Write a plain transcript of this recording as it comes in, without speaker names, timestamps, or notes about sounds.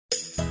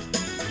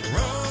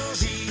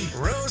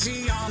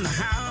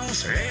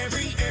Express,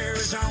 every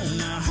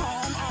Arizona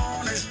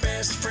homeowner's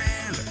best friend.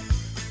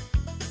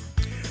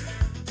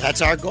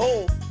 That's our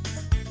goal.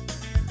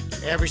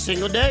 Every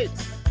single day.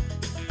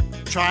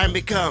 Try and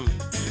become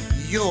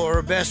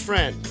your best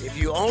friend. If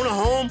you own a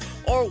home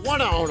or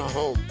want to own a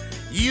home,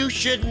 you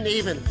shouldn't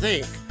even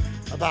think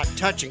about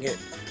touching it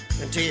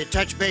until you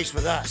touch base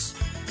with us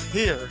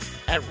here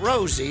at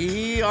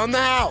Rosie on the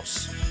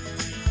House.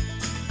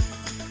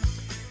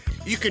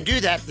 You can do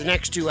that the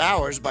next 2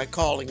 hours by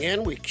calling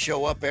in. We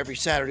show up every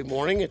Saturday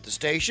morning at the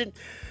station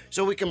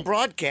so we can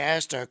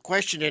broadcast our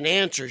question and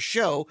answer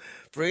show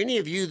for any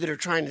of you that are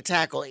trying to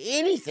tackle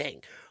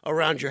anything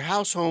around your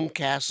house, home,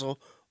 castle,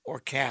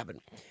 or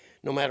cabin.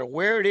 No matter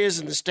where it is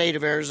in the state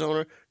of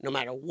Arizona, no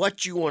matter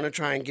what you want to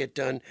try and get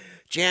done,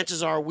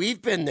 chances are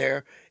we've been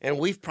there and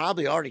we've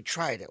probably already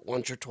tried it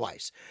once or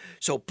twice.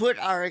 So put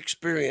our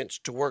experience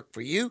to work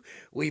for you.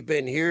 We've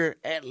been here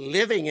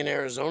living in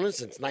Arizona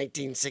since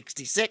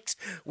 1966.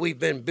 We've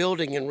been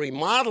building and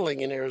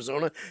remodeling in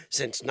Arizona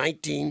since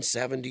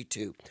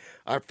 1972.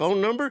 Our phone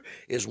number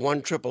is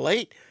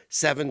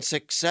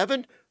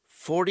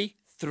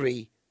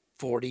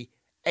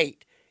 1-888-767-4348.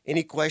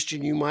 Any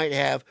question you might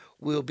have,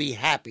 we'll be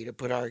happy to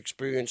put our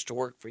experience to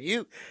work for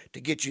you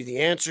to get you the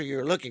answer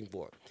you're looking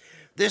for.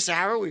 This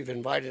hour, we've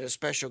invited a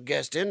special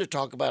guest in to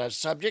talk about a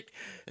subject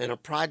and a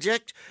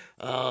project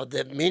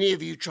that many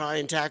of you try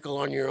and tackle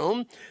on your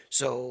own.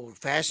 So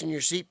fasten your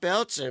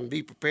seatbelts and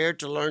be prepared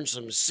to learn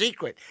some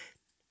secret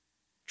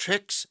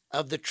tricks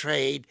of the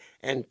trade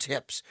and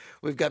tips.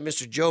 We've got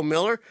Mr. Joe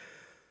Miller,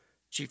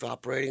 Chief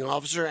Operating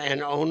Officer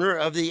and owner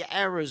of the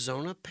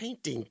Arizona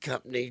Painting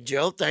Company.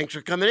 Joe, thanks for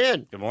coming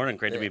in. Good morning.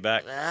 Great to be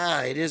back.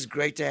 It is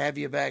great to have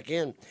you back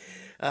in.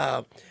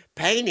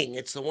 Painting,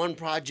 it's the one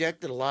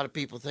project that a lot of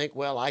people think,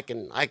 well, I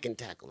can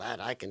tackle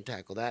that. I can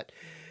tackle that.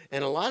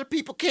 And a lot of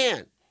people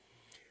can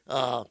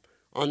on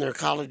their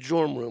college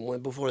dorm room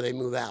before they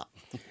move out.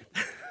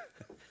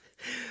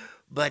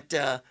 But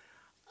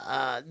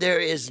there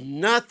is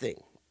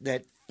nothing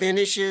that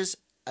finishes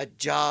a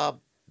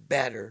job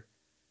better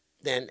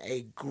than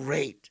a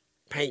great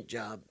paint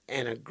job,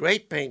 and a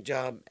great paint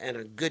job and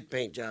a good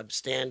paint job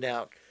stand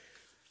out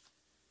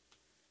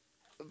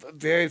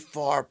very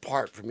far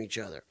apart from each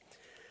other.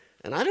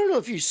 And I don't know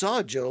if you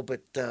saw, Joe,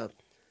 but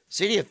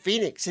City of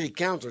Phoenix City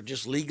Council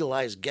just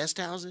legalized guest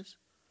houses.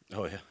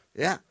 Oh, yeah.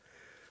 Yeah.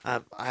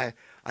 I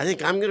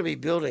think I'm going to be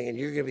building and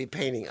you're going to be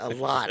painting a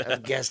lot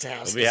of guest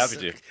houses. We'll be happy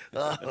to.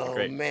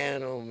 Oh,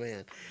 man, oh,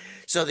 man.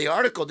 So the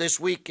article this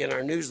week in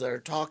our newsletter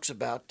talks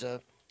about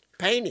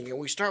painting, and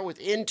we start with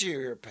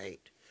interior paint.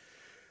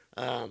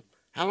 How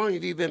long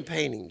have you been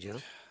painting, Joe?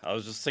 I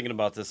was just thinking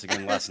about this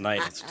again last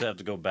night. I have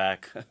to go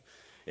back.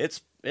 It's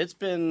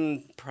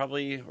been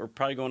we're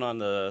probably going on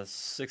the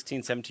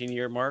 16,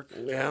 17-year mark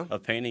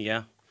of painting,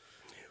 yeah.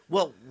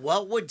 Well,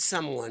 what would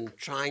someone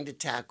trying to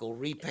tackle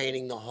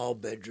repainting the hall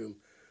bedroom,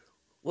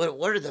 what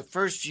are the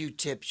first few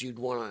tips you'd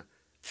want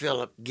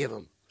to give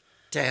them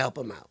to help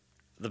them out?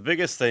 The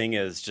biggest thing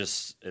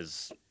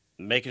is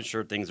making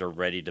sure things are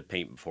ready to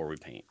paint before we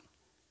paint.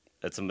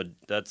 That's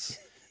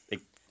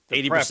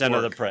 80%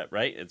 of the prep,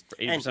 right? It's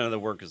 80% of the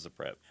work is the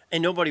prep.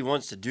 And nobody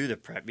wants to do the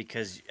prep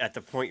because at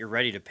the point you're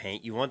ready to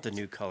paint, you want the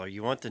new color,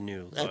 you want the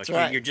new look. That's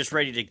right. You're just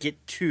ready to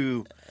get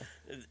to,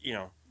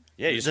 Yeah,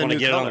 you just want to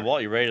get it on the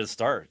wall. You're ready to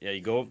start. Yeah,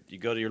 you go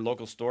to your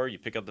local store, you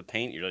pick up the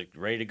paint, you're like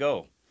ready to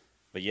go.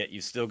 But yet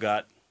you still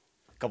got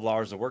a couple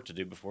hours of work to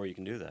do before you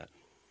can do that.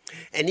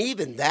 And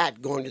even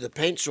that, going to the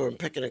paint store and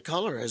picking a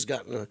color has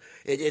gotten,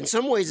 in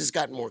some ways it's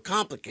gotten more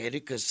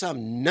complicated because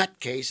some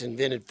nutcase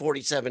invented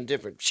 47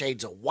 different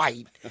shades of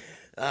white.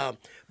 But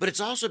it's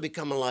also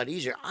become a lot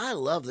easier. I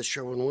love the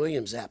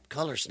Sherwin-Williams app,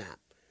 Color Snap.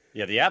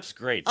 Yeah, the app's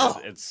great.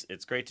 Oh.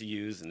 It's great to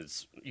use, and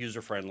it's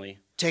user-friendly.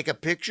 Take a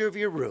picture of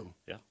your room.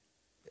 Yeah.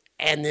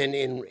 And then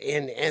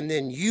and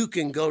then you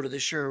can go to the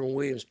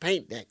Sherwin-Williams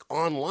paint deck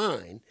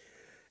online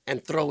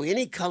and throw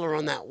any color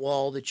on that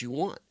wall that you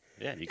want.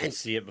 Yeah, you can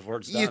see it before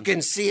it's done. You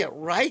can see it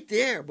right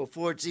there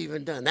before it's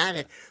even done.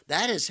 That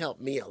has helped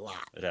me a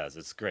lot. It has.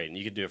 It's great. And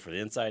you can do it for the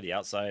inside, the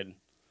outside. It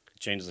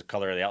changes the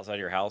color of the outside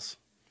of your house.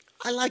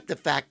 I like the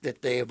fact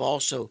that they have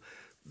also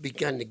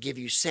begun to give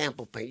you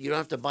sample paint. You don't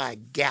have to buy a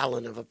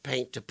gallon of a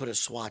paint to put a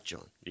swatch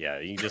on. Yeah,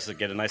 you can just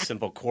get a nice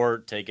simple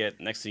quart, take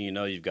it. Next thing you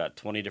know, you've got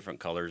 20 different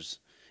colors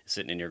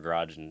sitting in your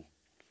garage, and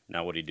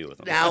now what do you do with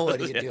them? Now what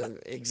do you do?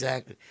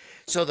 Exactly.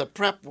 So the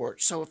prep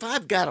work. So if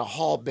I've got a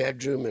hall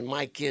bedroom and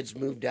my kids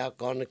moved out,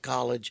 gone to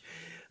college,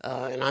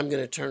 and I'm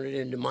going to turn it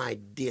into my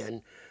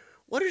den,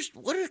 what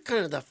are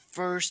kind of the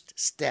first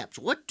steps?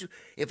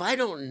 If I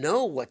don't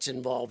know what's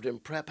involved in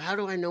prep, how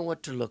do I know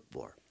what to look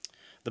for?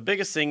 The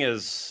biggest thing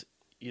is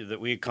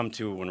that we come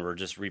to when we're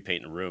just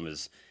repainting a room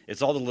is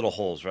it's all the little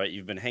holes, right?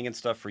 You've been hanging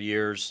stuff for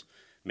years,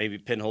 maybe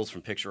pinholes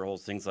from picture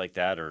holes, things like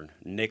that, or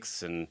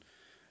nicks and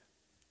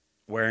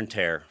wear and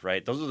tear,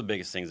 right? Those are the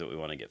biggest things that we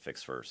want to get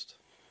fixed first.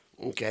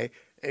 Okay.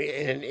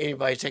 And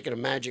anybody taking a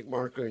magic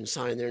marker and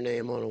sign their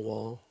name on a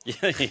wall?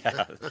 Yeah.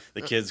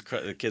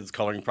 The kids'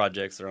 coloring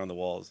projects are on the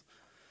walls.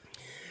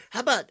 How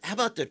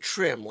about the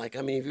trim? Like,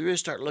 I mean, if you really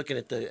start looking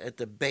at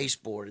the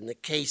baseboard and the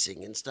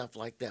casing and stuff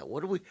like that,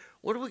 what are we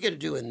going to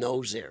do in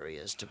those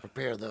areas to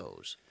prepare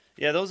those?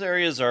 Yeah, those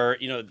areas are,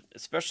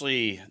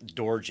 especially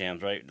door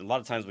jambs, right? A lot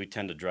of times we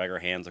tend to drag our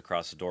hands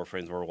across the door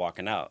frames when we're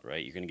walking out,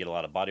 right? You're going to get a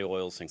lot of body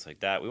oils, things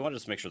like that. We want to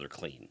just make sure they're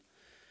clean.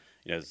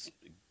 It's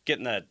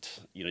getting that,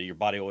 your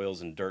body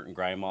oils and dirt and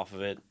grime off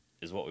of it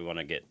is what we want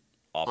to get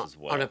off as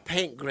well. On a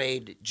paint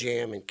grade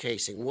jam and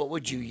casing, what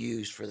would you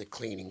use for the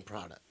cleaning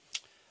product?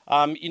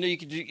 You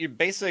could do your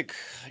basic,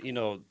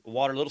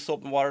 water, little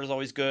soap and water is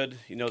always good.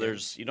 You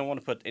don't want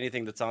to put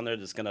anything that's on there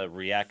that's going to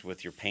react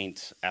with your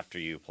paint after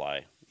you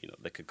apply,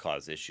 that could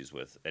cause issues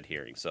with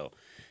adhering. So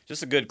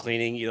just a good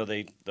cleaning,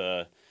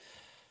 the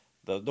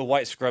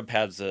white scrub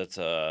pads that,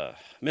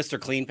 Mr.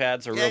 Clean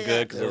pads are real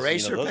good. The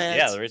eraser pads.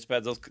 Yeah, the eraser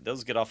pads,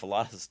 those get off a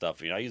lot of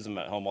stuff. I use them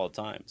at home all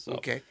the time. So.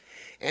 Okay.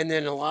 And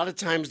then a lot of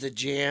times the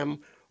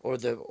jam or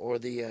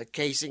the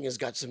casing has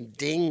got some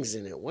dings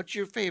in it. What's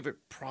your favorite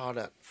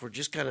product for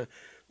just kind of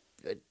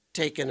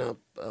taking a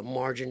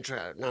margin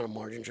trowel, not a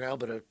margin trowel,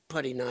 but a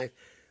putty knife?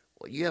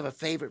 You have a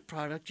favorite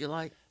product you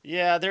like?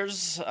 Yeah,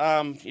 there's,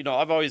 I've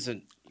always,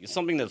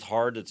 something that's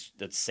hard, that's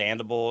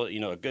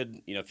sandable, a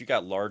good, if you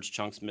got large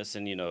chunks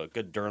missing, a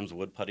good Durham's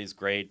wood putty is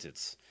great.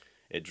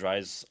 It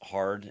dries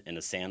hard and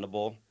is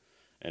sandable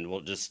and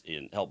will just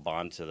help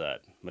bond to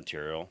that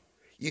material.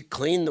 You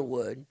clean the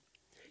wood,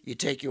 you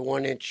take your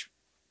 1-inch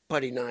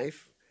putty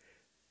knife,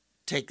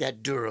 take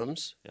that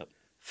Durham's, Yep.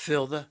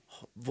 fill the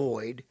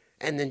void,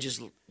 and then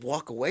just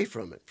walk away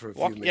from it for a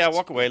few minutes. Yeah,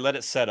 walk away, let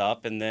it set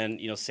up, and then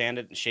sand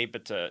it and shape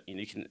it to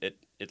you can it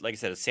like I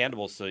said, it's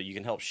sandable, so you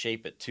can help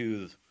shape it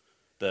to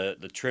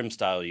the trim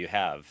style you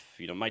have.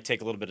 It might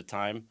take a little bit of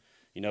time.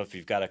 If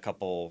you've got a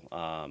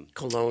couple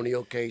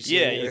colonial casing.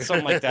 yeah,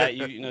 something like that.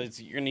 You're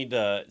gonna need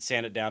to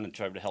sand it down and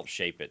try to help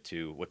shape it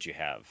to what you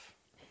have.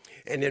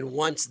 And then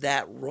once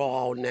that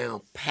raw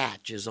now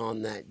patch is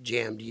on that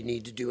jam, do you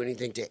need to do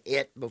anything to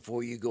it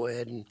before you go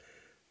ahead and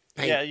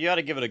paint? Yeah, you got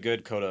to give it a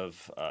good coat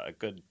of a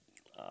good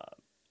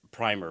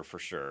primer for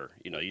sure.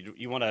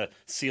 You want to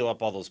seal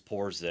up all those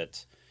pores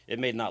that it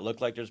may not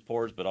look like there's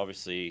pores, but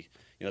obviously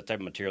that type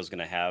of material is going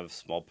to have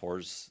small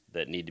pores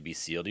that need to be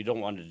sealed. You don't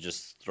want to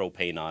just throw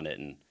paint on it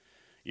and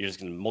you're just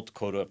going to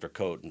multi-coat after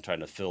coat and trying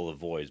to fill the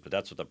voids, but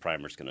that's what the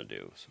primer's going to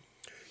do.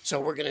 So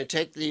we're going to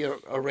take the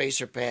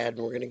eraser pad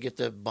and we're going to get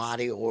the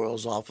body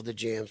oils off of the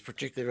jams,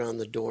 particularly around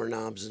the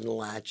doorknobs and the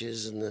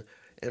latches and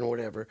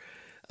whatever.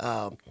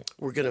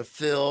 We're going to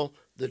fill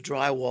the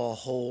drywall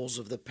holes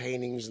of the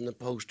paintings and the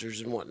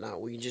posters and whatnot.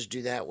 We can just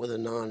do that with a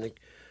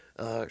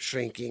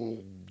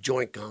non-shrinking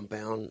joint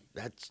compound.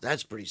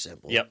 That's pretty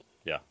simple. Yep.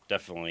 Yeah,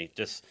 definitely.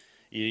 Just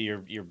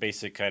your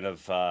basic kind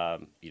of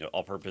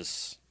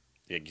all-purpose,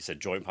 like you said,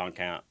 joint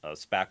compound,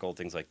 spackle,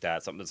 things like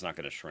that. Something that's not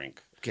going to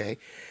shrink. Okay.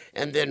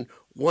 And then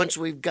once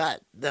we've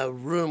got the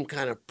room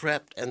kind of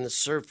prepped and the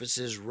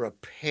surfaces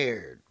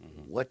repaired,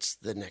 what's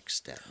the next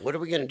step? What are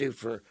we going to do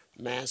for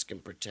mask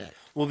and protect?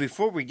 Well,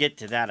 before we get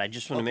to that, I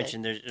just want to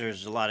mention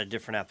there's a lot of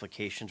different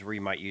applications where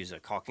you might use a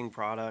caulking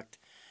product.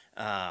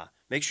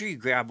 Make sure you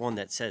grab one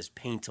that says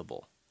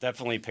paintable.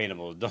 Definitely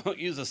paintable. Don't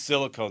use a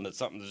silicone that's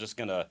something that's just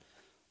going to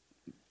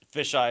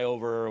fisheye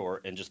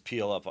over and just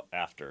peel up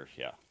after.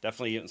 Yeah,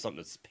 definitely using something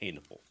that's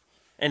paintable.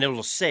 And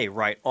it'll say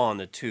right on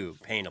the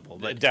tube, paintable.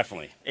 But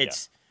definitely.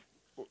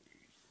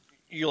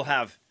 You'll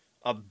have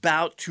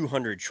about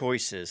 200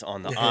 choices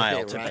on the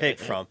aisle to pick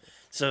from.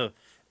 So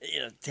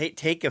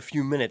take a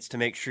few minutes to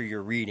make sure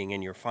you're reading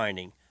and you're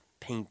finding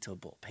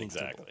paintable.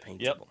 Exactly.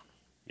 Paintable.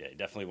 Yep. Yeah, you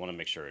definitely want to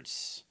make sure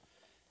it's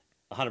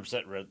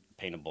 100%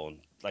 paintable. And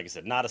like I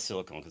said, not a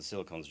silicone, because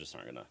silicones just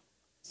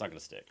it's not going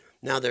to stick.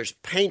 Now there's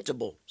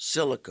paintable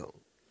silicone,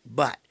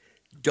 but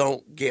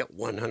don't get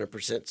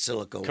 100%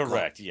 silicone.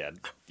 Correct.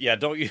 Yeah.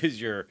 Don't use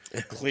your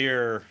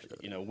clear,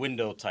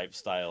 window type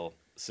style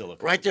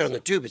silicone. Right there on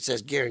the tube, it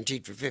says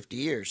guaranteed for 50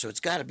 years, so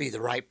it's got to be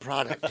the right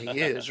product to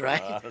use,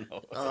 right? I don't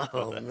know.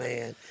 Oh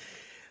man.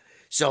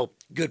 So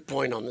good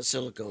point on the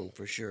silicone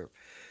for sure.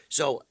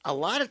 So a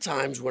lot of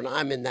times when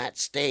I'm in that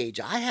stage,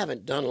 I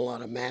haven't done a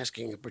lot of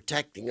masking and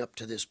protecting up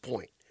to this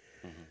point.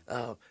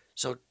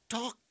 So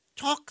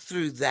talk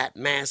through that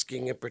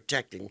masking and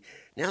protecting.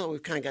 Now that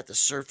we've kind of got the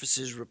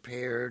surfaces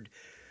repaired,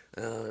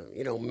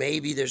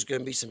 maybe there's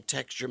going to be some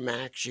texture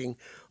matching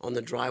on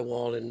the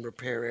drywall and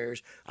repair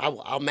areas.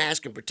 I'll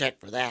mask and protect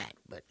for that.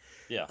 But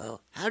yeah,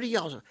 how do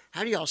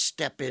y'all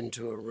step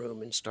into a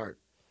room and start?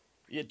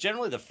 Yeah,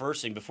 generally the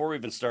first thing before we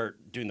even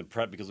start doing the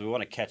prep, because we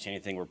want to catch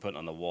anything we're putting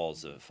on the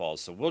walls that falls.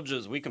 So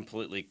we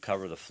completely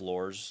cover the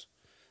floors,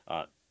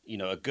 at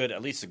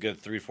least a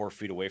good 3-4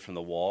 feet away from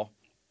the wall.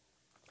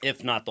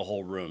 If not the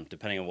whole room,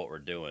 depending on what we're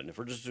doing. If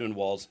we're just doing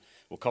walls,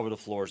 we'll cover the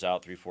floors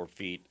out 3-4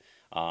 feet.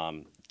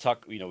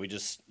 We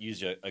just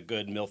use a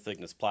good mil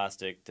thickness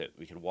plastic that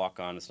we can walk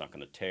on. It's not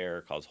going to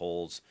tear, cause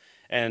holes.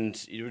 And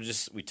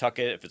we tuck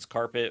it. If it's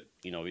carpet,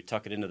 we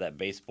tuck it into that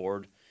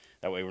baseboard.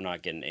 That way we're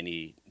not getting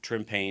any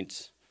trim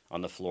paint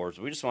on the floors.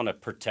 We just want to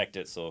protect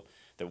it so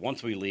that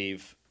once we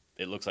leave,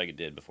 it looks like it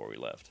did before we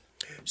left.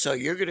 So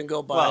you're going to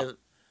go by...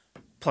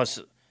 Plus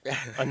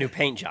a new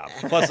paint job.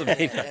 Plus a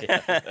paint.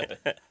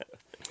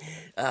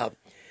 Yeah.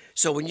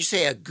 So when you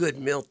say a good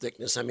mill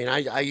thickness, I mean,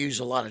 I use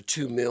a lot of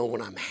 2 mil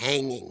when I'm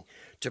hanging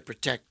to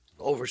protect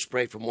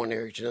overspray from one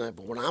area to another.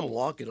 But when I'm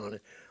walking on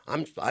it,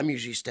 I'm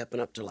usually stepping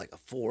up to like a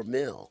 4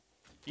 mil.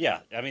 Yeah,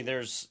 I mean,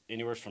 there's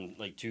anywhere from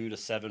like 2 to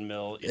 7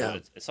 mil. You know, Yeah.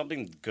 it's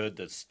something good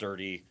that's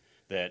sturdy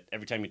that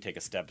every time you take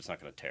a step, it's not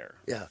going to tear.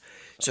 Yeah.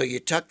 So you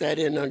tuck that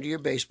in under your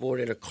baseboard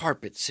in a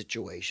carpet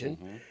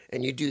situation,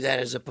 and you do that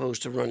as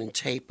opposed to running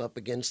tape up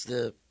against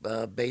the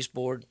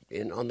baseboard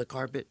on the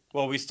carpet.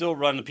 Well, we still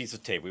run a piece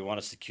of tape. We want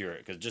to secure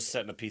it because just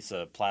setting a piece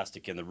of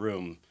plastic in the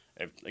room,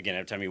 again,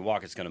 every time you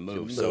walk, it's going to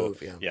move. So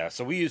yeah.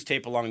 so we use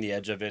tape along the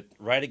edge of it,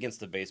 right against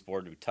the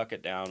baseboard. We tuck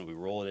it down. We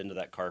roll it into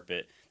that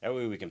carpet. That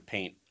way we can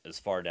paint as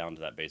far down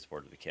to that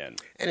baseboard as we can.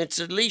 And it's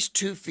at least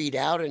 2 feet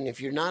out. And if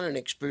you're not an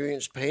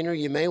experienced painter,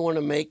 you may want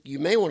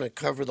to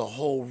cover the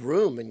whole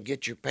room and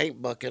get your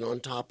paint bucket on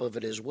top of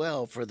it as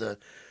well for the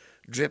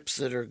drips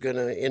that are going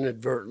to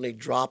inadvertently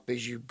drop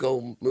as you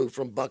move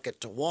from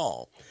bucket to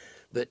wall.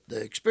 But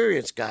the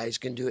experienced guys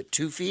can do it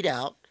 2 feet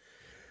out.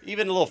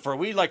 Even a little further.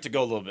 We like to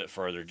go a little bit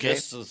further,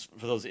 just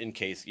for those in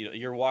case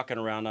you're walking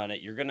around on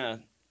it. You're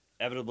gonna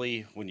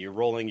inevitably, when you're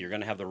rolling, you're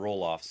gonna have the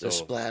roll off. So The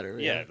splatter,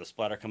 yeah. the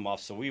splatter come off.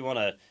 So we want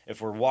to, if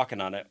we're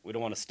walking on it, we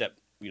don't want to step,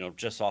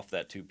 just off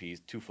that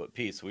 2-foot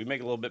piece. So we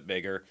make it a little bit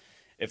bigger.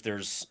 If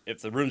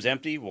the room's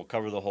empty, we'll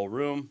cover the whole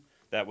room.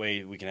 That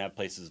way we can have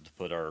places to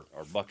put our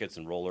buckets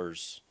and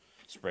rollers,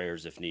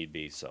 sprayers if need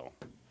be. So.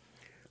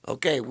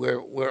 Okay,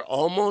 we're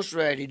almost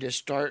ready to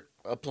start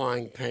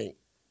applying paint.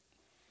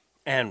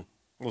 And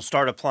we'll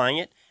start applying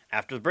it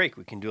after the break.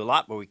 We can do a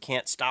lot, but we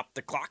can't stop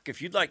the clock.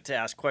 If you'd like to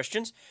ask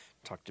questions,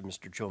 talk to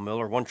Mr. Joe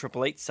Miller,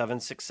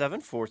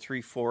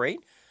 1-888-767-4348,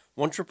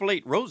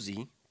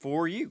 1-888-ROSIE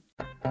for you.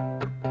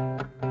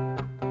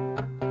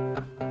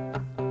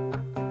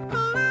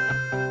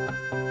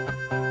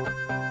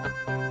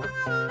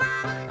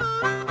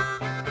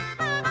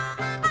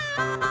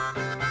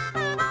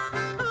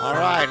 All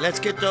right, let's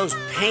get those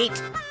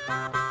paint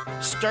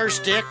stir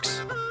sticks,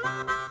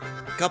 a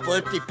couple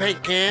empty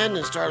paint cans,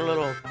 and start a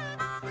little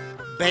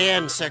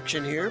band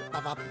section here.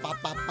 Bop, bop,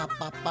 bop, bop, bop,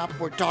 bop, bop.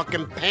 We're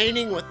talking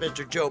painting with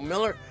Mr. Joe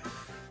Miller,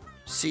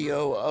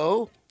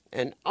 COO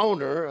and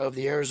owner of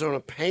the Arizona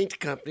Paint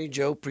Company.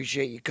 Joe,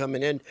 appreciate you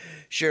coming in,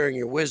 sharing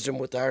your wisdom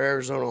with our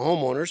Arizona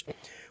homeowners.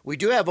 We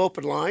do have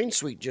open lines.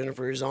 Sweet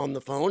Jennifer is on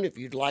the phone. If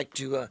you'd like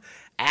to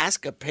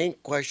ask a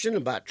paint question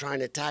about trying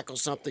to tackle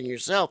something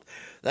yourself,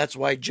 that's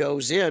why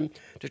Joe's in,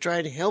 to try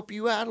and help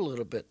you out a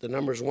little bit. The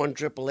number is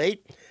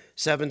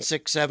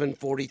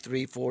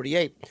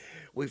 1-888-767-4348.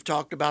 We've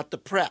talked about the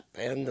prep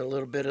and a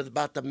little bit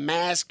about the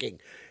masking,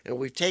 and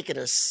we've taken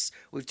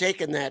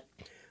that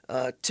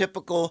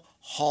typical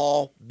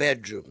hall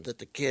bedroom that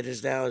the kid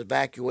is now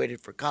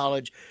evacuated for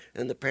college,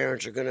 and the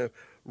parents are going to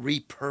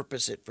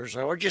repurpose it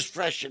or just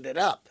freshen it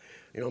up.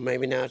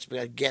 Maybe now it's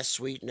a guest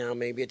suite. Now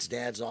maybe it's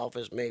dad's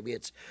office. Maybe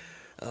it's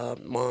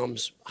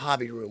mom's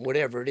hobby room.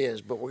 Whatever it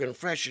is, but we're going to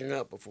freshen it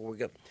up before we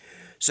go.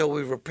 So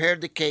we've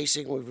repaired the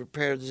casing. We've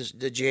repaired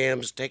the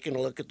jams. Taken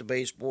a look at the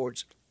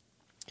baseboards.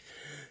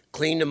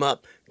 Cleaned them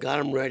up, got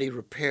them ready,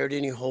 repaired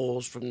any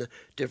holes from the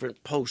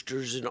different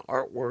posters and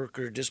artwork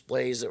or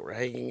displays that were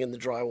hanging in the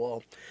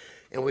drywall.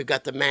 And we've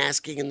got the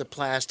masking and the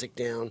plastic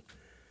down.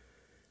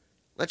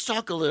 Let's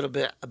talk a little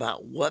bit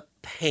about what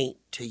paint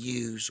to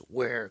use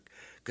where,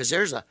 because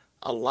there's a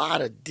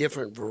lot of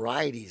different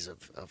varieties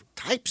of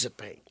types of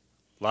paint.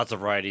 Lots of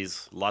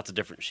varieties, lots of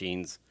different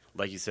sheens.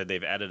 Like you said,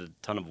 they've added a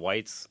ton of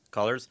whites,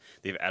 colors.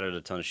 They've added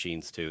a ton of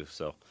sheens too.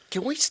 So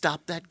Can we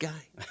stop that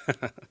guy?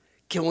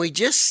 Can we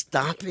just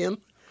stop him?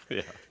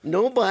 yeah,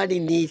 Nobody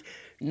needs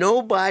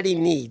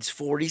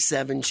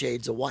 47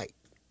 shades of white.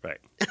 right.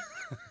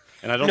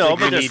 And I don't No, think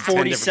but we there's need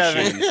 10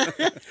 different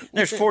 47. sheens.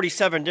 There's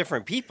 47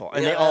 different people,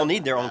 and they all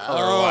need their own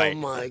color of Oh white.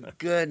 my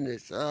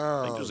goodness!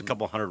 I think Oh, there's a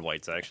couple hundred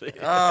whites actually.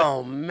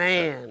 oh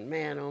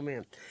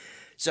man.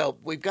 So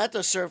we've got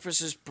the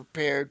surfaces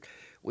prepared.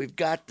 We've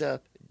got the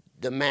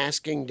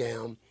masking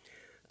down.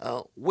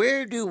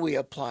 Where do we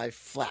apply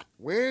flat?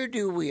 Where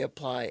do we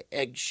apply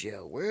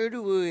eggshell? Where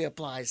do we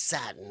apply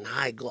satin,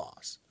 high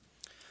gloss?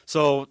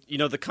 So,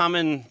 the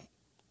common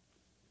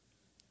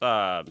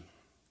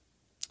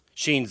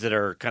sheens that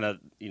are kind of,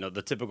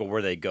 the typical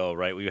where they go,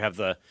 right? We have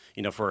the,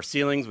 for our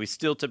ceilings, we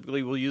still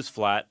typically will use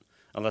flat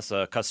unless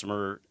a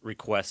customer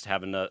requests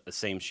having the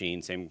same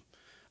sheen, same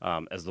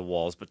as the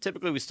walls. But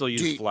typically we still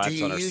use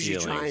flats on our ceilings. Do you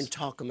try and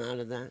talk them out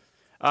of that?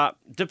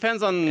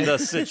 Depends on the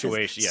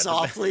situation. Yeah,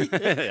 Softly? yeah,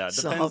 it depends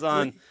Softly?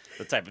 on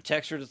the type of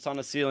texture that's on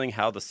the ceiling,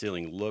 how the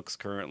ceiling looks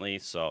currently.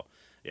 So,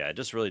 yeah, it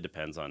just really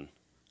depends on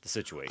the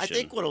situation. I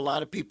think what a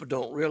lot of people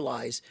don't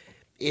realize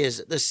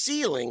is the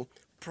ceiling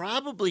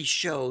probably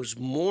shows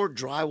more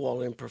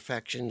drywall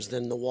imperfections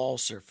than the wall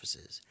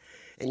surfaces.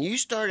 And you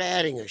start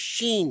adding a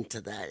sheen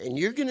to that, and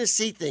you're going to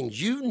see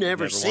things you've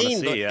never wanna seen.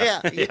 see,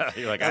 yeah. Yeah,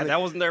 you're like, that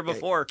wasn't there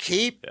before.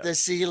 Keep the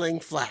ceiling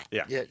flat.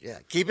 Yeah.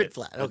 Keep it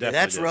flat. Okay, definitely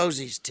that's do.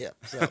 Rosie's tip.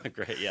 So.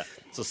 Great, yeah.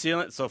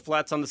 So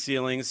flats on the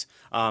ceilings.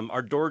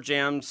 Our door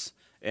jambs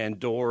And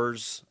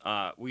doors,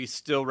 we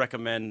still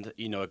recommend,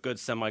 a good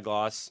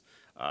semi-gloss.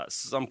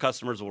 Some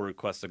customers will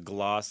request a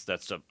gloss.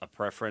 That's a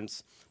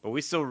preference. But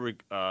we still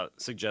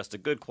suggest a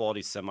good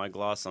quality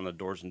semi-gloss on the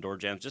doors and door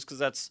jambs, just because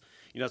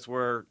that's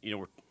where,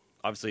 we're,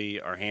 obviously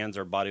our hands,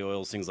 our body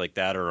oils, things like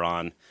that are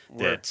on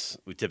that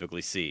we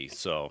typically see.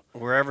 So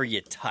wherever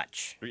you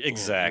touch.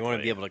 Exactly. You want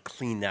to be able to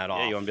clean that off.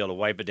 Yeah, you want to be able to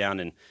wipe it down.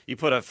 And you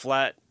put a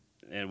flat,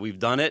 and we've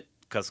done it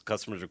because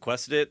customers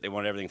requested it. They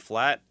want everything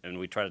flat, and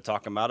we try to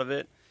talk them out of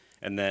it.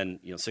 And then,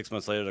 6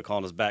 months later, they're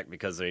calling us back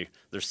because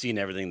they're seeing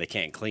everything. They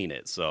can't clean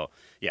it. So,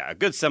 yeah, a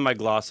good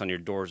semi-gloss on your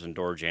doors and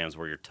door jambs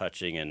where you're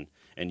touching and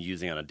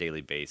using on a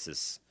daily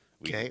basis.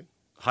 We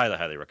highly,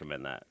 highly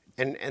recommend that.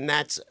 And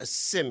that's a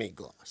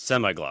semi-gloss.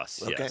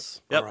 Semi-gloss, Okay.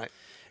 yes. Yep. All right.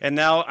 And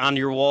now on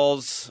your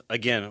walls,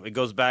 again, it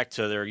goes back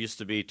to there used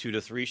to be 2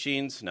 to 3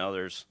 sheens. Now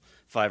there's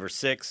 5 or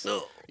 6.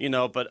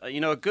 But,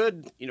 a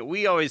good,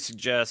 we always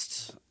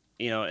suggest,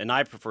 and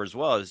I prefer as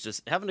well, is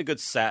just having a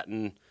good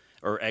satin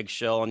or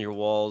eggshell on your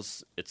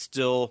walls. It's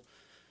still,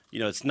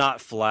 it's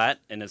not flat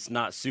and it's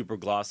not super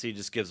glossy. It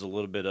just gives a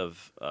little bit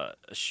of a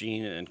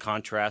sheen and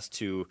contrast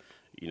to,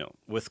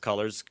 with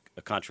colors,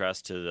 a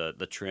contrast to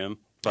the trim.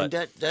 But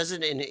and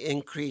doesn't it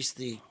increase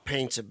the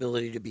paint's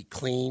ability to be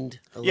cleaned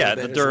a little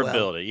bit the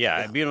durability. as well?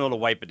 Yeah, being able to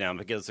wipe it down.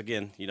 Because,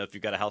 again, if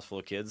you've got a house full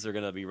of kids, they're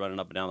going to be running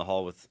up and down the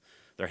hall with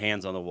their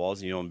hands on the walls,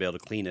 and you don't be able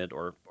to clean it,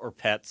 or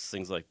pets,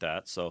 things like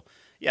that. So,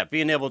 yeah,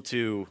 being able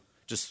to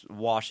just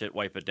wash it,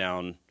 wipe it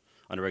down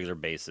on a regular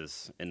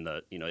basis, and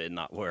it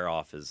not wear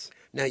off is.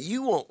 Now,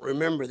 you won't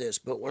remember this,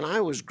 but when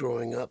I was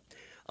growing up,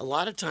 a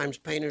lot of times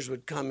painters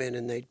would come in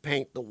and they'd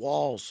paint the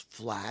walls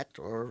flat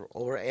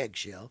or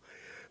eggshell.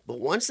 But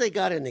once they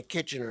got in the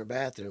kitchen or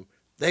bathroom,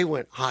 they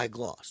went high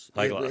gloss.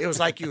 It was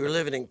like you were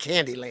living in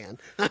Candyland.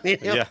 I mean,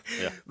 Yeah.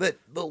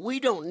 But we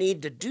don't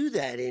need to do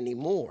that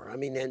anymore. I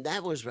mean, and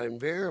that was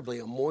invariably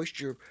a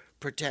moisture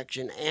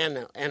protection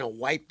and a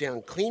wipe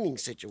down cleaning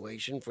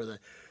situation for the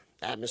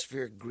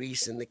atmospheric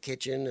grease in the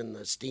kitchen and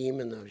the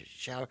steam in the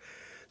shower.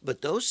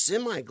 But those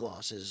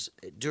semi-glosses,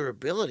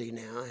 durability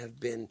now have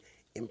been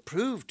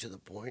improved to the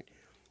point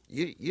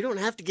you don't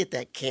have to get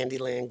that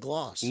Candyland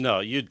gloss. No,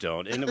 you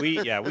don't. And we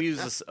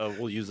use this.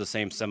 We'll use the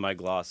same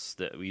semi-gloss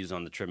that we use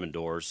on the trim and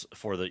doors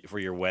for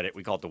your wet.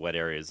 We call it the wet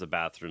areas, the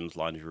bathrooms,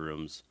 laundry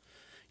rooms.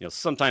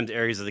 Sometimes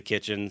areas of the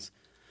kitchens.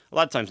 A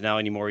lot of times now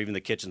anymore, even the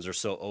kitchens are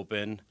so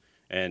open,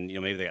 and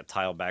maybe they got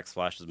tile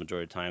backsplashes the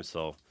majority of the time.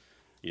 So,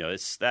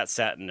 it's that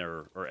satin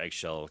or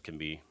eggshell can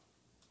be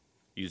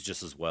used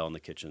just as well in the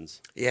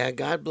kitchens. Yeah,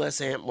 God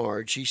bless Aunt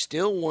Marge. She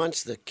still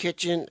wants the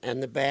kitchen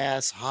and the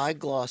baths high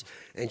gloss,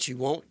 and she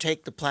won't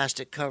take the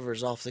plastic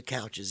covers off the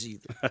couches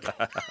either.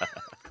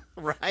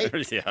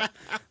 Right? Yeah,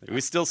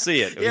 we still see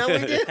it. Yeah,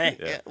 we do. Hey.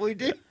 Yeah, we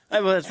do.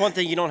 Well, it's one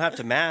thing you don't have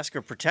to mask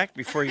or protect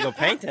before you go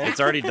paint it.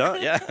 It's already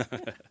done. Yeah,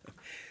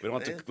 we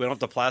don't have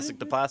to plastic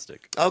to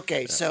plastic.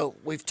 Okay, so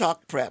we've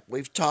talked prep,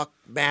 we've talked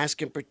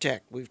mask and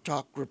protect, we've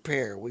talked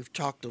repair, we've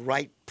talked the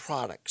right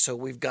product. So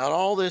we've got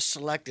all this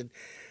selected.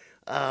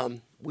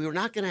 We're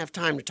not going to have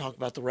time to talk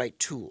about the right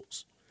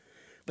tools,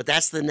 but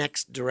that's the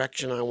next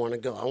direction I want to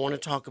go. I want to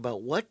talk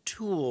about what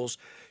tools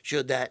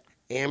should that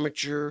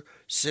amateur,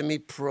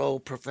 semi-pro,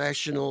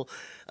 professional,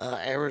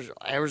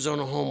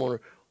 Arizona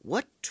homeowner,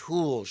 what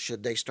tools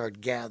should they start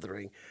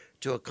gathering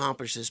to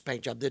accomplish this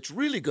paint job that's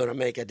really going to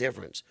make a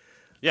difference?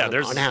 Yeah,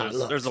 on how it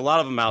looks. there's a lot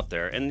of them out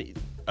there, and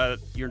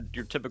your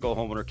typical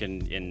homeowner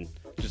can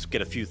just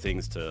get a few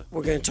things to.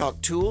 We're going to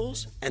talk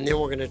tools, and then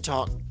we're going to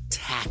talk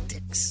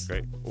tactics.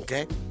 Great.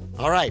 Okay?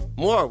 All right,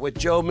 more with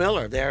Joe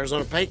Miller of the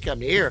Arizona Paint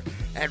Company here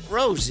at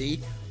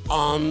Rosie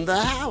on the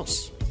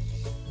House.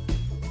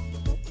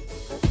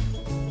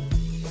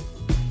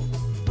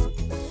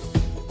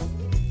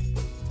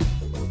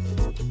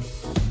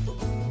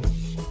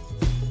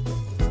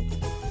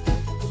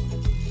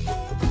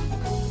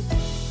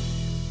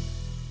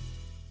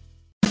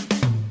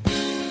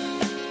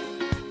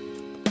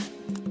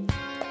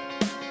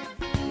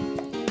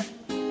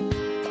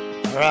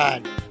 All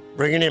right,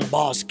 bringing in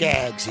Boss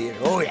Skaggs here.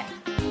 Oh, yeah.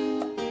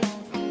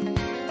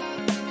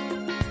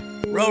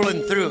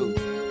 Rolling through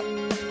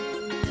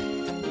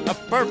a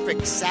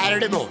perfect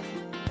Saturday morning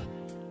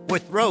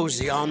with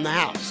Rosie on the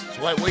House. It's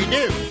what we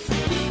do.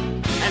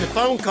 And the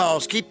phone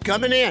calls keep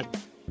coming in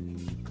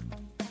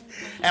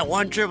at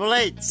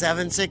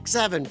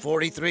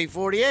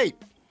 1-888-767-4348.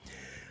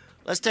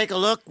 Let's take a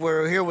look.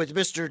 We're here with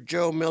Mr.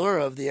 Joe Miller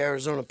of the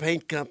Arizona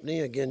Paint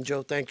Company. Again,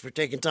 Joe, thanks for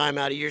taking time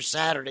out of your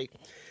Saturday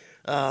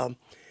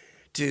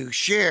to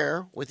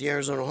share with the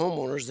Arizona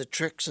homeowners the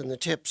tricks and the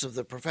tips of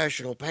the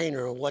professional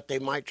painter and what they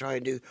might try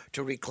and do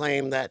to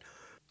reclaim that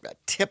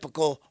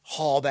typical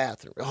hall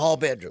bedroom.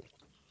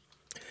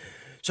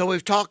 So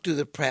we've talked through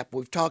the prep,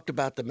 we've talked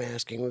about the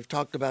masking, we've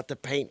talked about the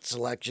paint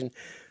selection.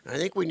 I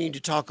think we need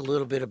to talk a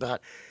little bit about,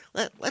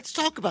 let's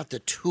talk about the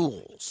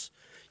tools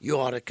you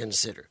ought to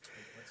consider.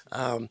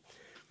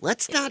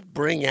 Let's not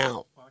bring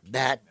out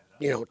that,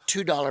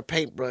 $2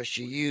 paintbrush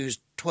you used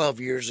 12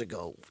 years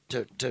ago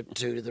to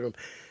the room.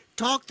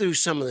 Talk through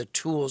some of the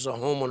tools a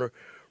homeowner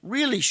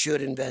really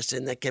should invest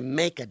in that can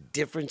make a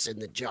difference in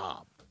the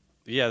job?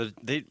 Yeah,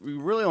 we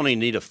really only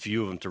need a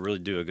few of them to really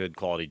do a good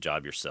quality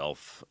job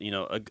yourself.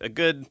 A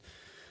good,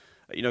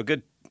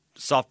 good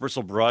soft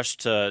bristle brush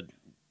to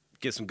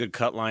get some good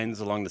cut lines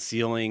along the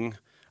ceiling.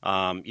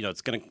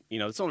 It's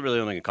only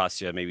gonna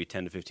cost you maybe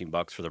 $10 to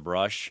 $15 for the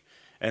brush,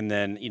 and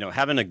then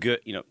having a good,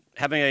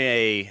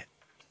 having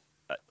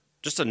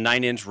just a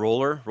 9-inch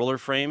roller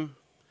frame,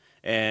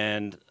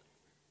 and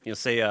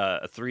say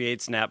a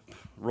 3/8 snap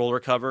roller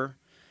cover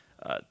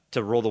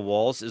to roll the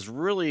walls is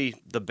really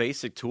the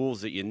basic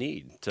tools that you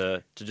need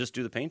to just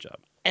do the paint job.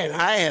 And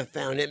I have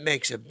found it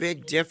makes a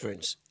big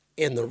difference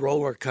in the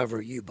roller cover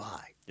you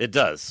buy. It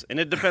does, and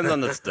it depends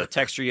on the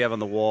texture you have on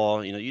the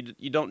wall.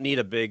 You don't need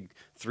a big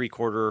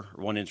 3/4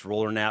 1-inch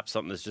roller nap,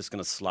 something that's just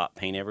going to slop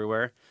paint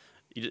everywhere.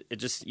 You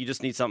just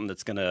need something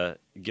that's going to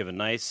give a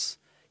nice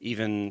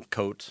even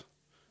coat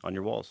on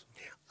your walls.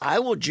 I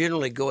will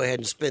generally go ahead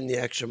and spend the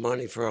extra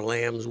money for a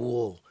lamb's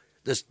wool.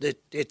 It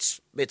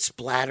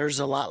splatters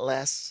a lot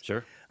less.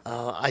 Sure.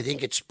 I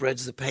think it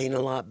spreads the paint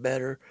a lot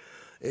better.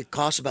 It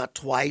costs about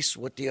twice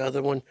what the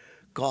other one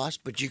costs,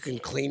 but you can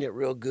clean it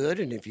real good,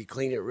 and if you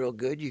clean it real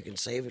good, you can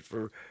save it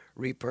for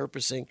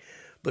repurposing.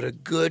 But a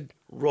good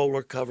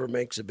roller cover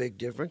makes a big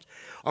difference.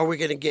 Are we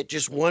going to get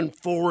just one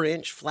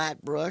 4-inch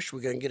flat brush?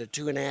 We're going to get a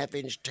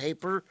 2.5-inch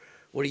taper?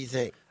 What do you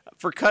think?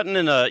 For cutting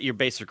in your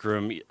basic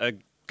room, a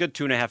good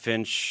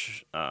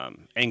 2.5-inch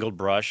angled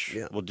brush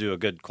will do a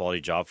good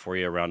quality job for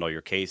you around all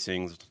your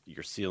casings,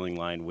 your ceiling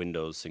line,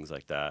 windows, things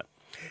like that.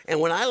 And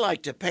when I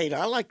like to paint,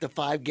 I like the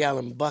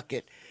 5-gallon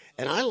bucket,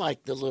 and I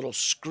like the little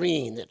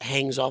screen that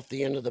hangs off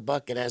the end of the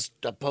bucket as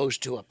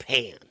opposed to a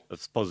pan.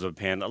 As opposed to a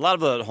pan. A lot of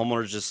the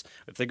homeowners just,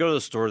 if they go to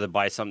the store to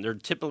buy something, they're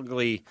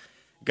typically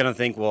going to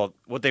think, well,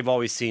 what they've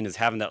always seen is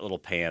having that little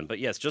pan. But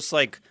yes, just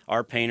like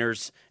our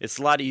painters, it's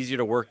a lot easier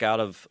to work out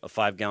of a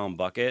 5-gallon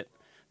bucket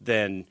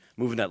than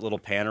moving that little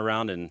pan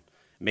around and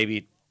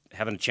maybe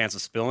having a chance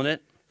of spilling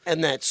it.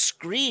 And that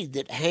screed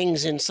that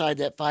hangs inside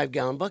that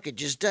 5-gallon bucket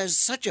just does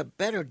such a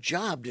better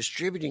job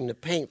distributing the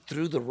paint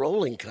through the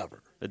rolling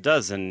cover. It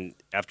does, and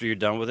after you're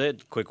done with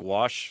it, quick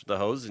wash the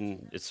hose,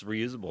 and it's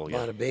reusable. Yeah.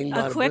 Bada bing, A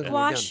bada quick boom,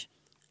 wash?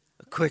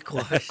 A quick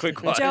wash.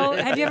 Quick wash. Joe,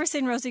 have you ever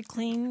seen Rosie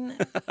clean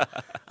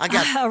I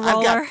got a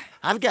roller?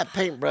 I've got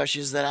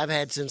paintbrushes that I've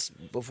had since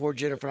before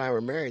Jennifer and I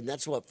were married, and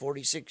that's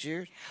 46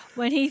 years.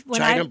 When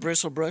China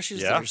bristle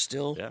brushes that Yeah. are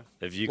still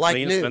If you like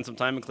clean new. them, spend some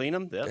time and clean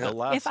them, they'll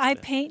last. If I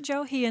paint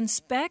Joe, he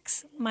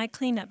inspects my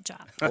cleanup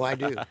job. Oh, I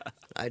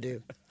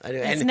do.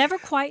 It's never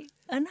quite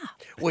enough.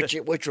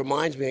 Which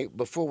reminds me,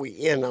 before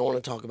we end, I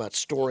want to talk about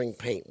storing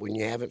paint when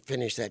you haven't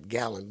finished that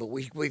gallon. But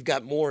we've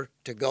got more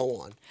to go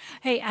on.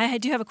 Hey, I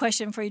do have a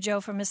question for you, Joe,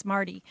 from Miss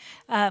Marty.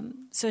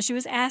 So she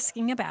was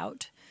asking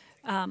about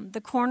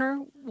the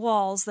corner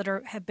walls that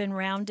have been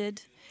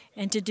rounded,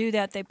 and to do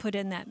that, they put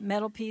in that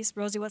metal piece.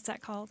 Rosie, what's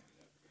that called?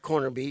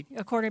 Corner bead.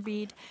 A corner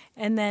bead.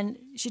 And then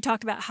she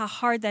talked about how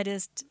hard that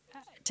is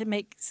to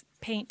make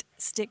paint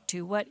stick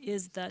to. What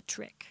is the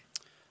trick?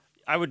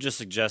 I would just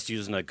suggest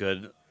using a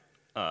good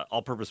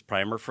all-purpose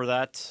primer for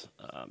that.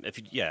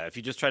 If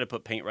you just try to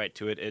put paint right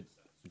to it, it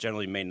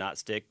generally may not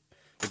stick.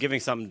 But giving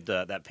something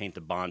that paint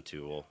to bond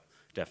to will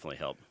definitely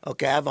help.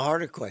 Okay, I have a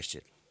harder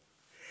question.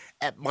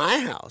 At my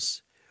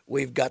house,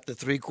 we've got the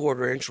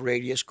 3/4-inch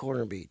radius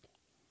corner bead.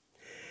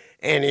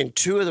 And in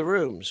 2 of the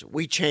rooms,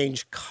 we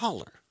change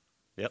color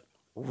Yep.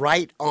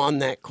 right on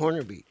that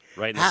corner bead.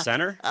 Right in the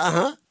center?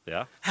 Uh-huh.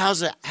 Yeah.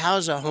 How's a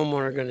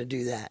homeowner going to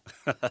do that?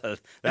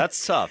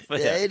 That's tough.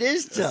 Yeah, it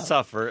is tough. It's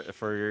tough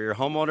for your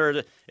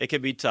homeowner. It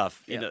can be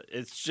tough.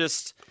 It's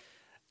just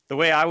the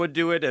way I would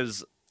do it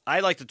is I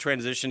like to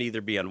transition either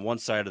be on one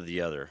side or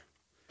the other.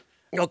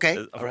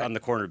 Okay. On the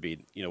corner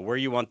bead. Where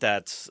you want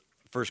that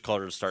first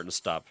color to start and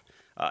stop.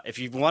 If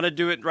you want to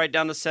do it right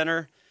down the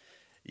center,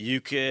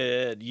 you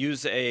could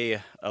use a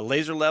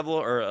laser level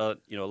or a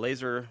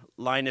laser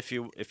line if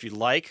you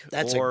like.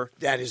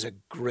 That is a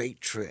great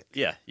trick.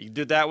 Yeah, you can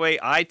do it that way.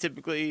 I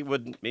typically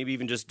would maybe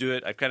even just do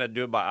it. I kind of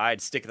do it by eye.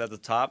 I'd stick it at the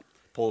top,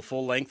 pull a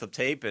full length of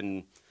tape,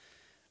 and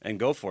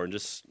go for it. And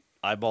just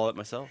eyeball it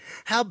myself.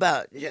 How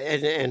about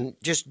and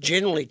just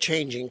generally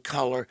changing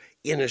color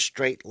in a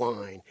straight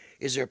line?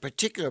 Is there a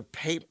particular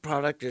paint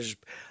product?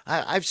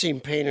 I've seen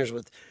painters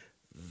with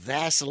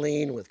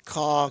Vaseline, with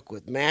caulk,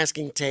 with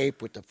masking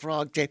tape, with the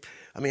frog tape.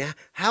 I mean,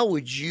 how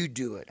would you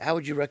do it? How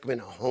would you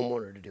recommend a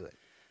homeowner to do it?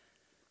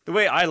 The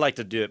way I like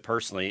to do it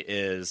personally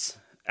is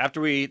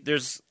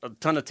there's a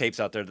ton of tapes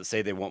out there that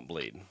say they won't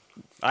bleed.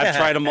 I've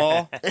tried them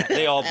all.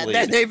 They all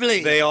bleed. They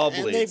bleed. They all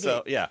And bleed. they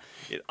So yeah,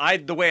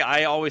 the way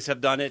I always have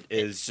done it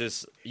is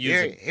just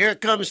using. Here it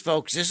comes,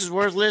 folks. This is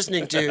worth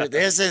listening to.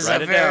 This is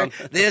Write it down.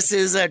 This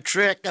is a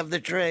trick of the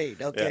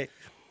trade. Okay. Yeah.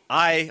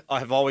 I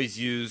have always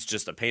used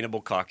just a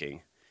paintable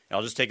caulking.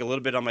 I'll just take a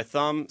little bit on my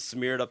thumb,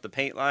 smear it up the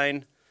paint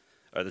line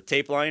or the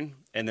tape line,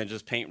 and then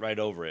just paint right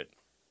over it.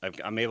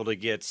 I'm able to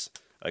get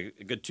a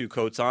good 2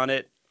 coats on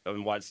it,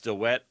 and while it's still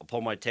wet, I'll pull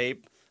my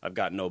tape. I've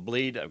got no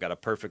bleed. I've got a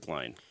perfect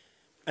line.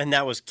 And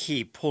that was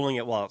key, pulling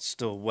it while it's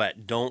still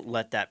wet. Don't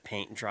let that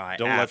paint dry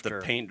Don't after. let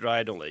the paint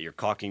dry. Don't let your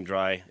caulking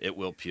dry. It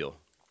will peel.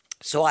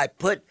 So I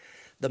put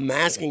the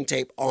masking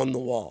tape on the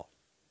wall.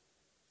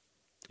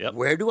 Yep.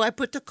 Where do I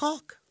put the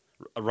caulk?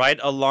 Right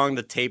along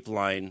the tape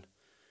line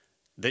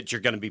that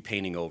you're going to be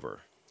painting over.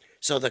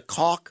 So the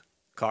caulk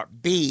Caulk.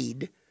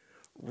 bead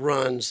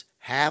runs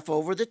half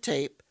over the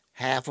tape,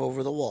 half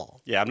over the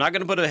wall. Yeah, I'm not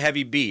going to put a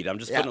heavy bead. I'm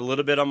just Yeah. putting a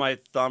little bit on my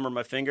thumb or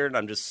my finger, and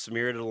I'm just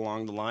smearing it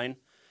along the line.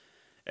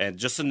 And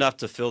just enough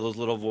to fill those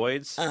little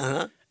voids.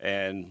 Uh-huh.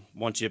 And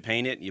once you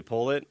paint it and you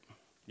pull it,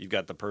 you've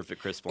got the perfect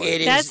crisp line.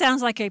 It That is-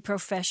 sounds like a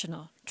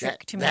professional trick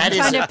That- to me. that I'm is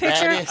trying a- to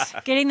picture that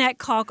is- getting that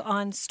caulk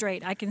on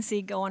straight. I can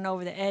see going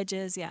over the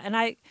edges. Yeah, and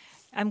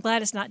I'm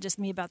glad it's not just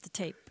me about the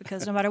tape,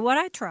 because no matter what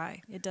I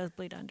try, it does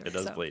bleed under. It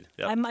does bleed,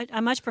 yep. I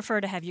much prefer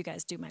to have you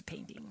guys do my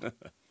painting.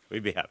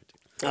 We'd be happy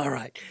to. All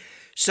right.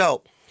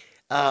 So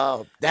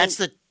that's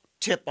the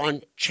tip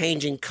on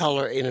changing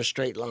color in a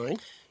straight line.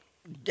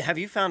 Have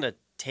you found a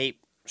tape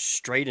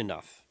straight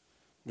enough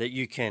that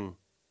you can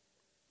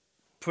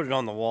put it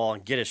on the wall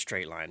and get a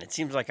straight line? It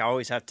seems like I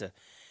always have to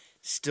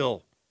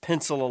still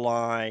pencil a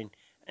line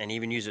and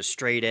even use a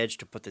straight edge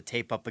to put the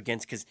tape up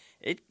against, because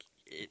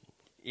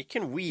it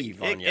can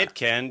weave on you. It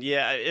can,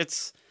 yeah.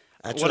 It's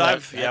That's what what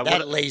I've yeah. that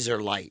what,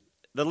 laser light.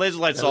 the laser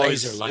light's the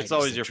always laser light it's is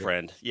always the your trick.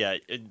 friend. Yeah,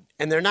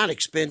 And they're not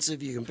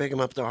expensive. You can pick them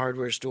up at the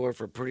hardware store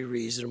for pretty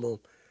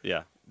reasonable.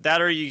 yeah. That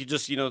or you could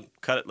just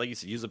cut it like you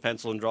said, use a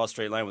pencil and draw a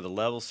straight line with a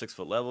level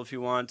 6-foot level if you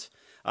want.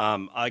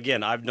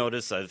 Again, I've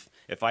noticed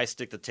if I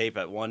stick the tape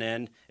at one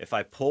end, if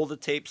I pull the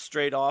tape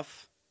straight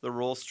off the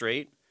roll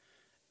straight,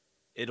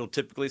 it'll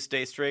typically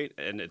stay straight,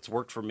 and it's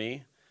worked for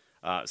me.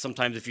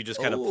 Sometimes if you just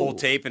kind of pull Oh.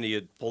 tape and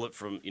you pull it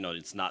from,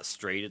 it's not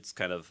straight, it's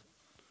kind of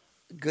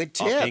Good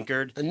off tip.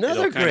 anchored.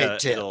 Another great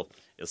tip.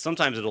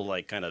 Sometimes it'll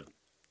like kind of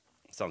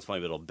sounds funny,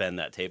 but it'll bend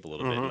that tape a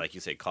little bit, and like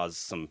you say, cause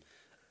some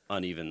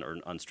uneven or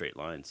unstraight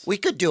lines. We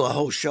could do a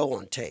whole show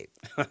on tape.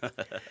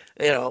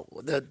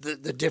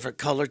 The different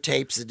color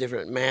tapes, the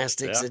different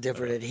mastics, Yeah. the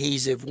different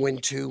adhesive, when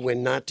to,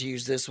 when not to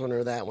use this one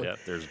or that one. Yeah,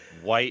 there's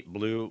white,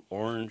 blue,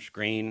 orange,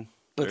 green.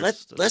 But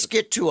There's- let's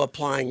get to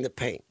applying the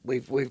paint.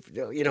 We've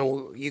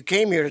you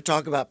came here to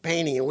talk about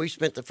painting, and we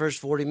spent the first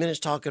 40 minutes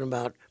talking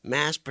about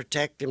mask,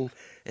 protect, and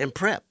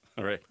prep,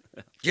 All right.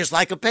 just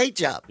like a paint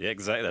job. Yeah,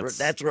 exactly.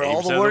 That's where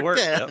all the 80% of work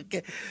is. Yep.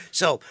 Okay.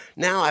 So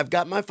now I've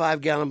got my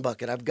 5-gallon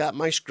bucket. I've got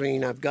my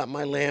screen. I've got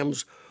my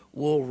lamb's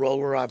wool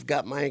roller. I've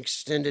got my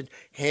extended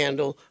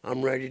handle.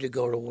 I'm ready to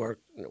go to work.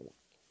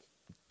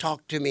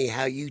 Talk to me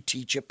how you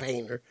teach a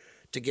painter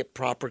to get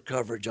proper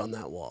coverage on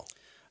that wall.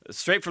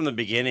 Straight from the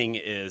beginning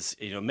is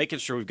making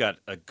sure we've got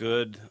a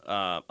good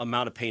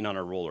amount of paint on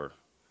our roller.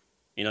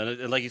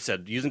 And like you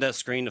said, using that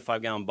screen, the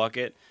 5-gallon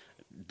bucket,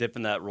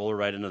 dipping that roller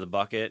right into the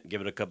bucket,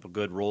 give it a couple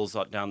good rolls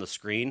out down the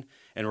screen,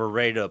 and we're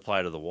ready to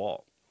apply to the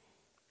wall.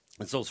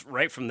 And so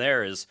right from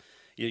there is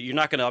you're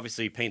not going to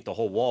obviously paint the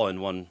whole wall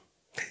in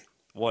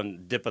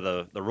one dip of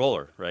the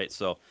roller, right?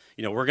 So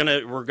we're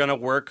gonna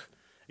work.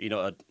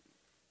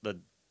 The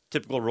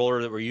typical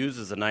roller that we use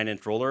is a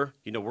 9-inch roller.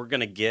 We're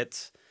gonna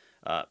get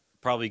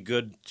probably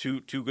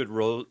two good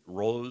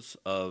rows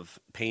of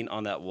paint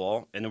on that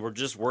wall, and then we're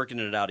just working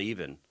it out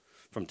even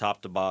from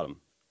top to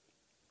bottom.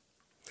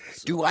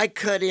 Do I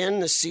cut in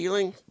the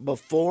ceiling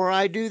before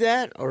I do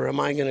that, or am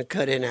I going to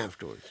cut in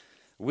afterwards?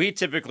 We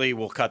typically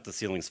will cut the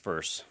ceilings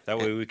first. That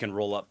way we can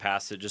roll up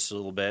past it just a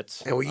little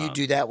bit. And will you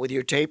do that with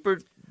your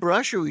tapered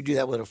brush, or will you do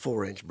that with a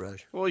 4-inch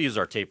brush? We'll use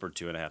our tapered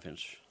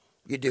 2.5-inch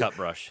You do. cut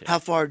brush. Yeah. How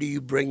far do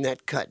you bring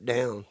that cut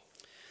down?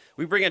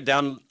 We bring it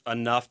down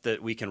enough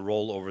that we can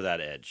roll over that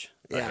edge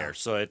right Yeah. here.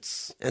 So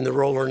it's And the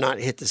roller not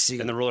hit the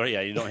ceiling? and the roller.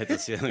 Yeah, you don't hit the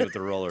ceiling with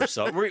the roller.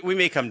 So we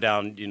may come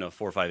down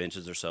 4 or 5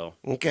 inches or so.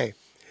 Okay.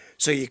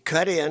 So you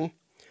cut in,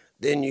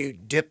 then you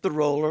dip the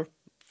roller,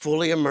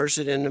 fully immerse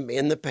it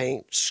in the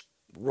paint,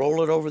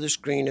 roll it over the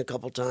screen a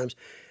couple times,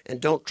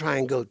 and don't try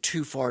and go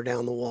too far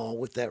down the wall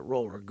with that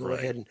roller. Go Right.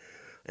 ahead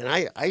and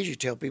I usually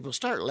tell people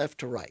start left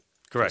to right.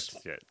 Correct.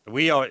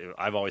 Yeah.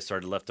 I've always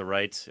started left to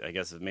right. I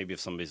guess maybe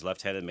if somebody's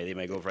left-handed, maybe they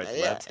may go right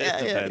to left. It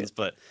depends.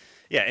 But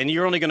yeah, and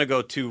you're only going to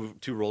go two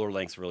roller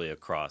lengths really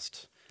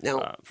across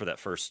Now- for that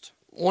first.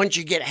 Once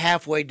you get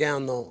halfway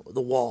down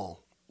the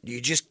wall, do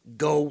you just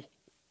go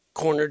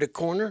corner to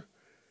corner?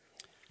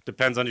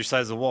 Depends on your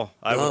size of the wall.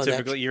 I Oh, would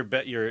typically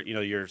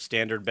your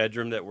standard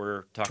bedroom that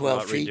we're talking 12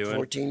 about feet, redoing.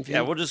 14 feet?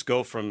 Yeah, we'll just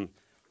go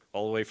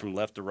all the way from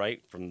left to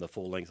right from the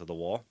full length of the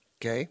wall.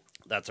 Okay.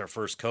 That's our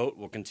first coat.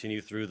 We'll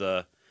continue through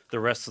the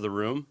rest of the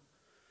room,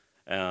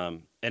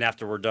 and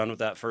after we're done with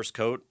that first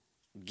coat,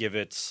 give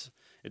it,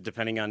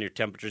 depending on your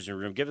temperatures in your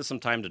room, give it some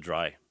time to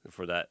dry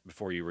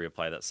before you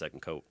reapply that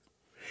second coat.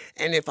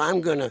 And if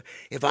I'm gonna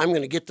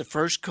get the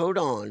first coat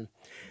on,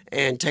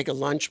 and take a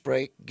lunch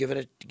break, give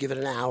it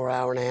an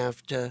hour and a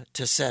half to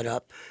set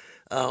up.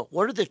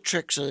 What are the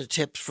tricks or the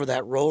tips for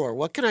that roller?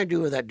 What can I do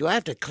with that? Do I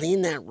have to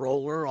clean that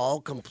roller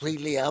all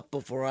completely up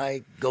before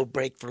I go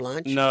break for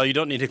lunch? No, you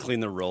don't need to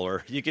clean the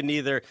roller. You can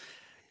either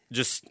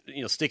just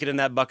stick it in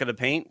that bucket of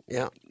paint,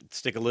 Yeah.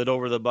 stick a lid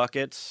over the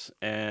bucket,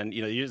 and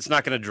it's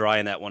not going to dry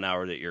in that 1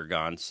 hour that you're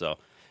gone. So,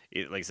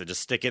 like I said,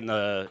 just stick it in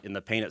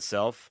the paint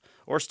itself,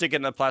 or stick it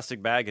in a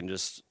plastic bag and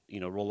just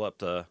roll up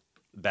the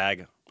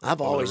bag. I've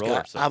over always the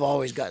roller,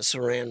 got so.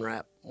 saran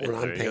wrap when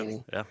There I'm you go.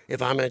 painting. Yeah.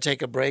 If I'm going to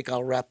take a break,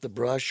 I'll wrap the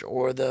brush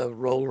or the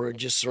roller and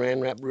just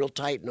saran wrap real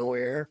tight, no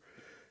air,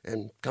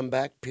 and come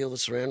back, peel the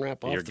saran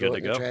wrap off, You're throw good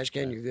it to in the go. trash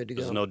can. You're good to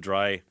There's go. no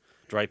dry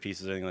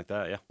pieces, anything like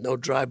that. Yeah. No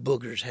dry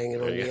boogers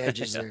hanging on the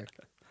edges there.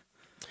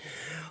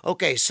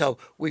 Okay, so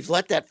we've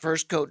let that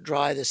first coat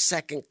dry. The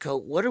second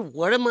coat, what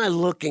am I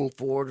looking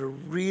for to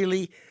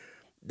really?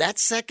 That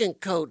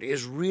second coat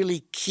is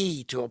really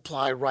key to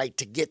apply right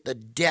to get the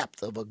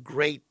depth of a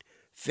great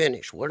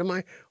finish. What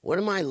am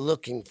I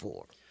looking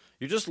for?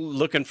 You're just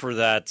looking for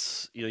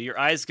that. Your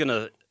eye's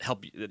gonna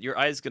help you. Your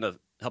eye's gonna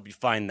help you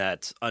find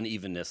that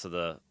unevenness of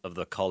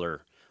the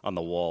color on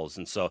the walls.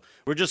 And so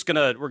we're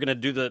gonna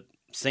do the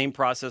same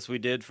process we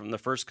did from the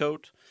first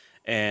coat,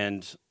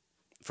 and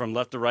from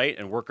left to right,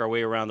 and work our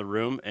way around the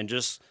room, and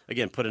just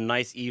again put a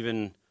nice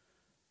even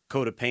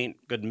coat of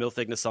paint, good mill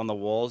thickness on the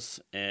walls.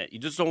 And you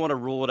just don't want to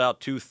rule it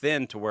out too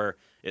thin to where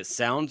it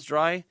sounds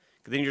dry,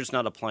 because then you're just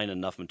not applying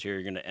enough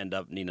material. You're going to end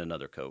up needing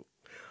another coat.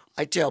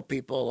 I tell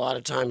people a lot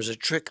of times a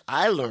trick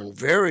I learned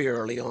very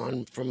early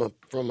on from a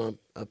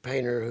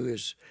painter who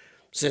has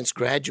since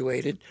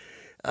graduated,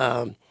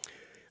 that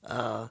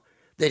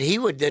he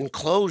would then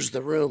close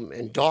the room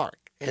in dark,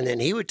 and then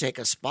he would take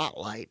a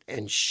spotlight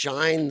and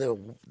shine the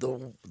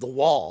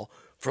wall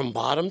from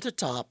bottom to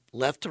top,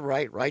 left to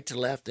right, right to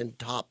left, and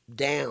top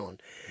down.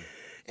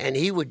 And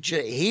he would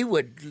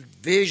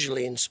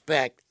visually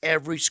inspect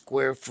every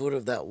square foot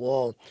of that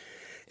wall.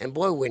 And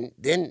boy,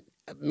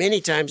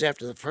 many times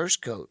after the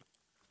first coat,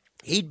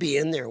 he'd be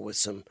in there with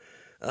some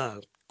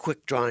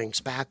quick drying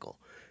spackle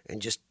and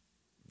just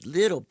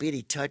little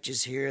bitty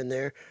touches here and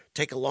there,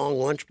 take a long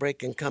lunch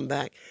break and come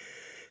back.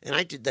 And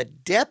the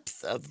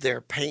depth of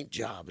their paint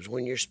jobs,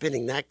 when you're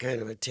spending that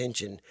kind of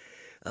attention,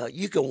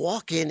 you can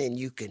walk in and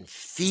you can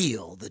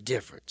feel the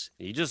difference.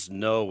 You just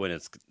know when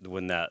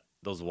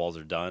those walls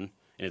are done,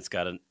 and it's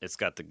got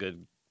the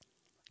good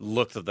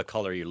look of the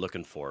color you're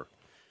looking for,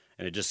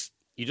 and you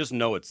just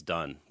know it's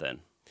done then.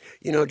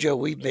 Joe,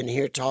 we've been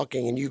here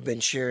talking, and you've been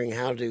sharing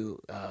how to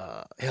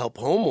help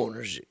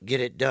homeowners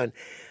get it done.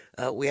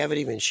 We haven't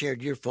even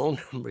shared your phone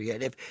number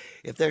yet.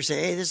 If they're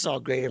saying, hey, this is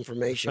all great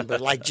information, but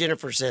like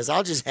Jennifer says,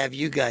 I'll just have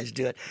you guys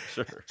do it.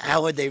 Sure.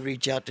 How would they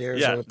reach out to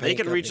Arizona Paint they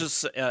can Company? reach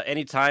us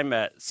anytime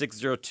at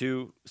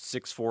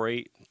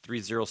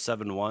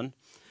 602-648-3071.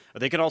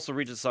 They can also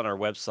reach us on our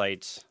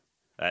website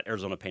at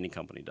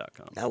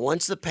ArizonaPaintingCompany.com. Now,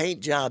 once the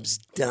paint job's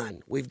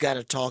done, we've got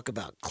to talk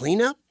about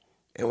cleanup,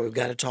 and we've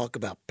got to talk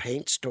about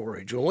paint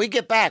storage. When we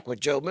get back with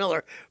Joe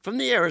Miller from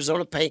the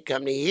Arizona Paint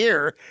Company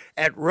here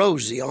at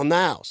Rosie on the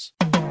House.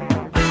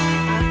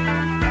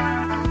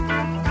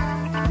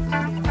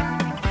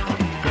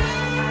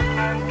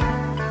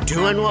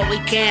 Doing what we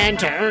can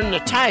to earn the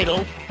title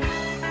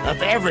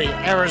of every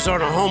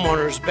Arizona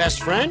homeowner's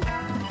best friend,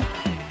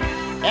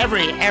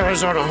 every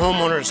Arizona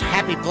homeowner's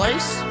happy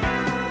place.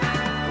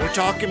 We're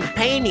talking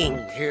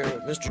painting here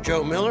with Mr.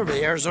 Joe Miller of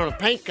the Arizona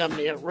Paint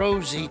Company at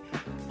Rosie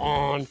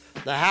on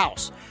the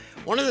House.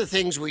 One of the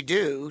things we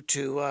do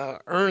to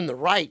earn the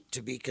right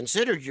to be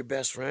considered your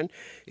best friend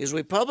is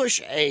we publish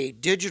a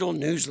digital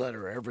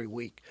newsletter every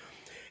week.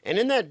 And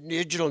in that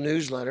digital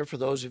newsletter, for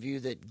those of you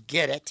that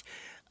get it,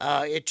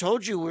 it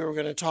told you we were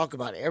going to talk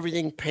about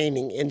everything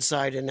painting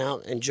inside and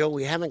out. And, Joe,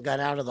 we haven't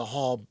got out of the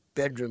hall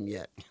bedroom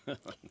yet.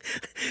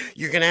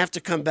 You're going to have to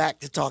come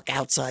back to talk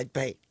outside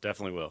paint.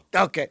 Definitely will.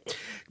 Okay,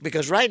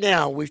 because right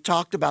now we've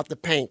talked about the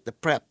paint, the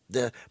prep,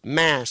 the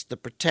mask, the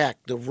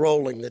protect, the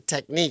rolling, the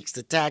techniques,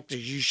 the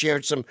tactics. You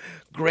shared some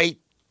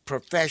great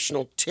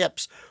professional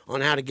tips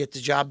on how to get the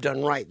job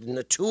done right and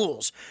the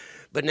tools.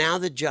 But now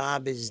the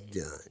job is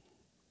done.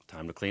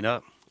 Time to clean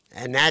up.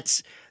 And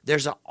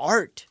there's an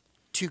art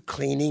to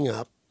cleaning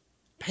up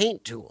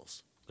paint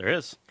tools. There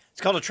is. It's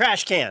called a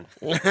trash can.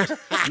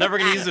 Never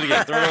going to use it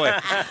again. Throw it away.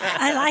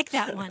 I like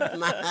that one.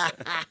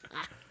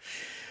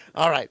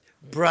 All right,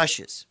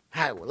 brushes.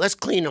 Let's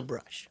clean a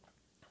brush.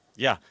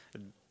 Yeah.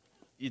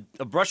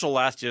 A brush will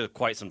last you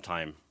quite some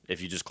time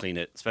if you just clean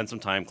it. Spend some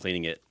time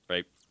cleaning it,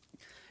 right?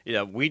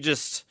 Yeah,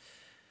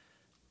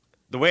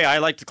 the way I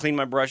like to clean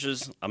my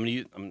brushes,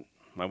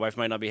 my wife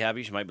might not be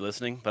happy. She might be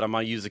listening, but I'm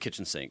going to use the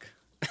kitchen sink.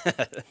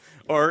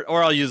 or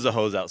I'll use the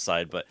hose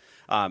outside. But,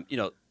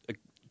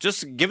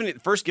 just give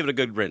it a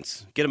good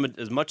rinse. Get them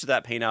as much of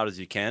that paint out as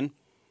you can.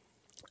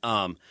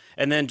 And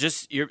then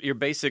just your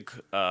basic,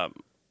 a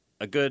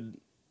good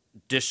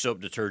dish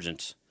soap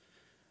detergent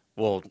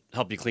will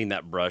help you clean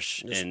that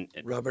brush. Just and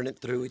rubbing it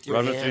through with your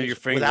rubbing hands. it through your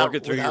finger, without, work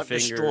it through your without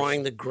fingers.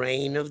 destroying the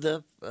grain of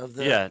the.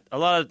 Yeah, a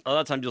lot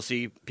of times you'll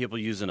see people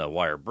using a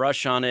wire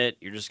brush on it.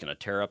 You're just going to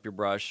tear up your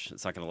brush.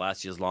 It's not going to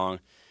last you as long.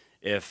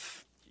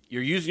 If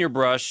you're using your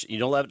brush, you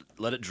don't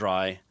let it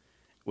dry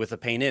with the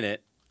paint in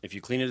it. If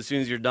you clean it as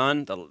soon as you're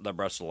done, the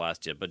brush will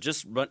last you. But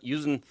just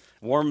using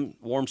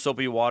warm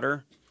soapy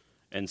water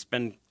and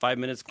spend 5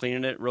 minutes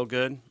cleaning it real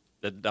good,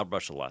 That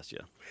brush will last, yeah.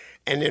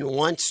 And then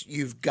once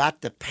you've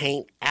got the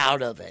paint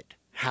out of it,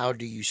 how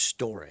do you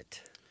store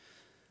it?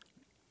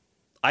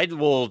 I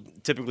will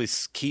typically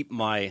keep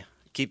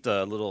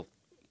the little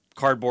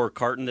cardboard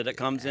carton that it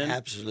comes in.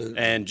 Absolutely.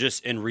 And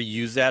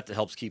reuse that. That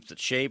helps keep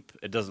its shape.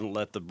 It doesn't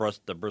let the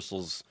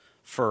bristles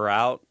fur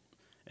out,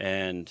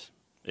 and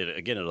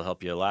it'll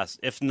help you last.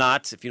 If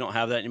you don't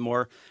have that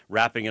anymore,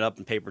 wrapping it up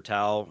in paper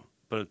towel,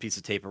 putting a piece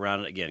of tape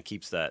around it, again,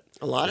 keeps that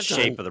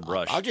shape of the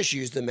brush. I'll just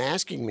use the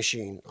masking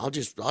machine. I'll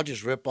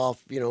just rip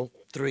off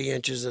 3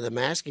 inches of the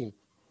masking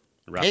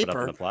Wrap paper it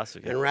up in the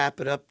plastic. and wrap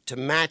it up to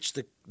match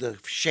the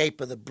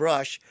shape of the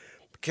brush.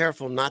 Be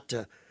careful not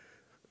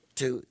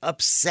to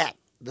upset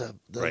the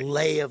Right.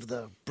 lay of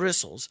the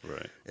bristles.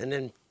 Right. And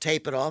then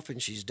tape it off and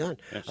she's done.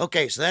 Yes.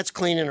 Okay, so that's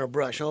cleaning her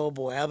brush. Oh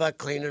boy, how about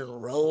cleaning a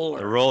roller?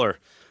 The roller.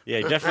 Yeah,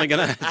 you're definitely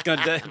it's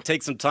gonna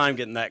take some time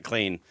getting that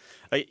clean.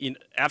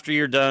 After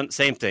you're done,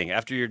 same thing.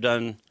 After you're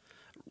done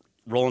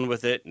rolling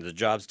with it and the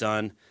job's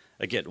done,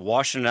 again,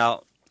 washing it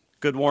out,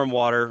 good warm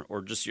water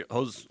or just your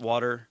hose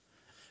water.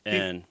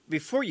 And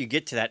Before you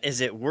get to that, is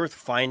it worth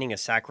finding a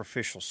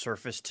sacrificial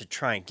surface to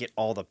try and get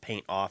all the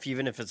paint off,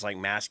 even if it's like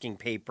masking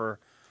paper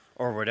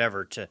or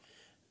whatever, to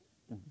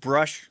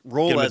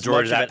roll get a as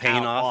majority much of of that it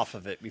paint out off?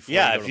 of it before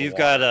yeah, you go if to the you've wall?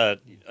 got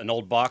an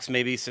old box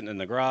maybe sitting in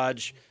the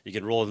garage, you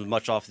can roll as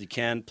much off as you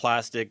can.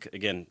 Plastic,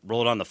 again,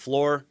 roll it on the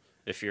floor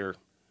if you're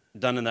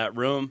done in that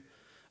room,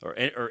 or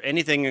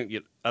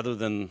anything other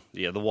than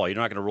the wall. You're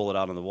not going to roll it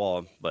out on the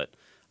wall, but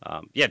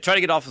try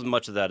to get off as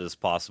much of that as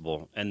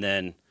possible, and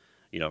then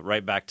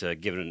right back to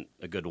giving it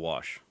a good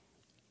wash.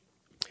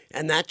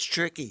 And that's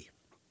tricky.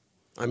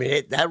 I mean,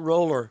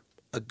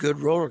 a good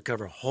roller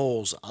cover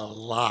holds a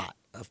lot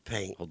of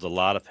paint. Holds a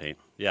lot of paint,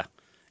 yeah,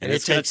 and it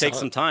it's going to takes take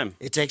some time.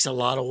 It takes a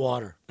lot of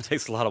water. It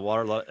takes a lot of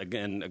water,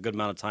 again, a good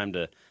amount of time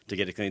to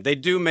get it clean. They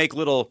do make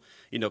little,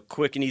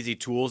 quick and easy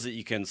tools that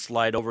you can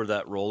slide over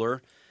that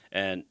roller,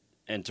 and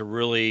to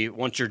really,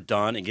 once you're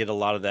done and get a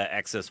lot of that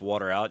excess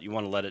water out, you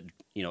want to let it,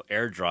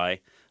 air dry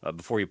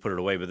before you put it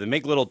away. But they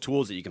make little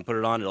tools that you can put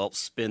it on. It'll help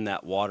spin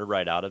that water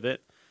right out of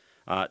it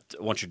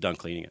once you're done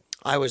cleaning it.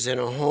 I was in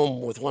a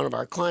home with one of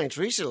our clients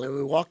recently.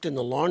 We walked in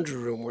the laundry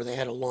room where they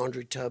had a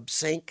laundry tub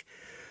sink,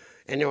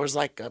 and there was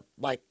like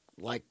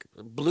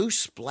blue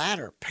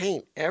splatter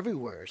paint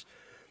everywhere.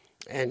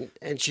 And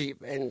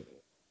the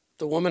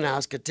woman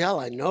house could tell.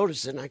 I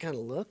noticed it, and I kind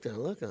of looked.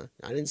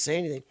 I didn't say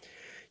anything.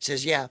 She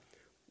says, "Yeah,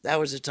 that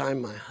was the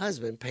time my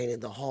husband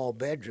painted the hall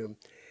bedroom,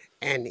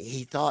 and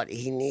he thought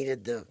he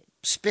needed the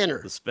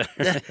spinner." The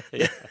spinner.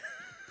 Yeah.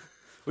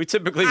 We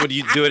typically would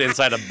do it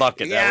inside a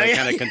bucket. Yeah, that way, yeah.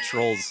 kind of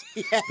controls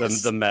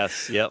Yes. the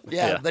mess. Yep.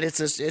 Yeah, but it's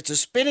a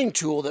spinning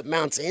tool that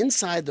mounts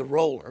inside the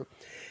roller,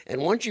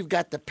 and once you've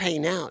got the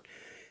paint out,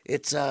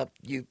 it's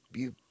you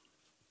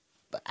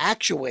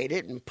actuate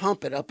it and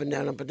pump it up and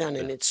down,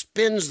 and it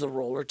spins the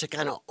roller to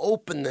kind of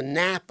open the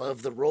nap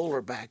of the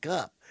roller back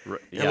up, Right.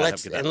 and Yeah,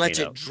 lets get that paint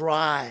it out.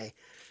 dry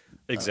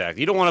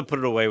Exactly. You don't want to put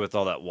it away with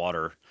all that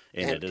water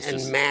in and, it. It's and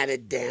just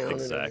matted down.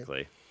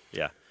 exactly.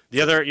 Yeah.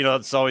 The other,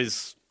 it's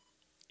always.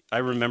 I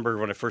remember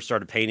when I first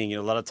started painting.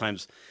 A lot of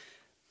times,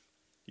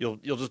 you'll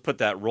just put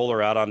that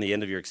roller out on the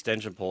end of your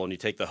extension pole, and you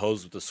take the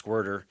hose with the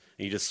squirter,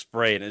 and you just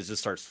spray it, and it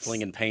just starts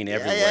flinging paint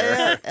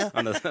everywhere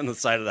on the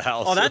side of the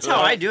house. Oh, that's how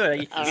I do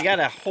it. You got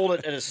to hold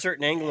it at a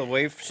certain angle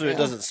away so it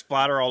doesn't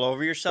splatter all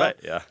over yourself. Right,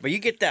 yeah. But you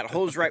get that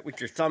hose right with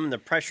your thumb and the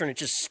pressure, and it's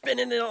just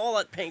spinning and all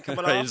that paint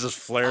coming It's off. just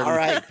flaring All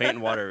right. paint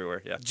and water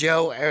everywhere. Yeah.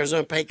 Joe,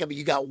 Arizona Paint Company,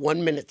 you got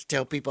 1 minute to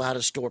tell people how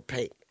to store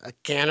paint. A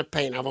can of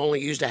paint. I've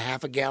only used a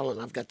half a gallon.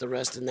 I've got the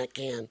rest in that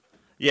can.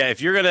 Yeah, if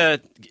you're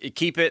gonna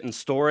keep it and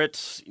store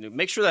it,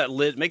 make sure that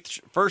lid. Make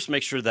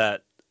sure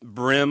that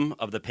brim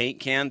of the paint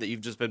can that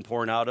you've just been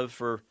pouring out of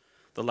for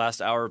the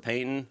last hour of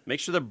painting. Make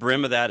sure the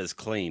brim of that is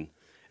clean,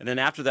 and then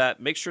after that,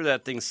 make sure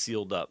that thing's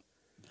sealed up.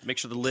 Make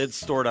sure the lid's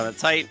stored on it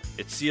tight.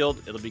 It's sealed.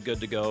 It'll be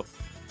good to go.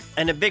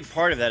 And a big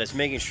part of that is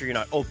making sure you're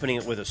not opening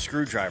it with a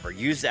screwdriver.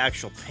 Use the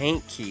actual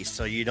paint key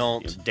so you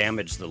don't.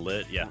 Damage the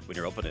lid. Yeah, when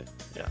you're opening it.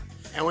 Yeah.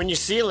 And when you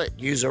seal it,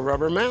 use a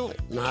rubber mallet,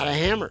 not a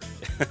hammer.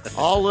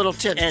 All little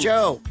tips. And-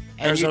 Joe,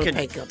 And you Arizona can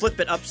Paint Company. flip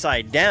it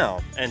upside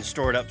down and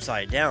store it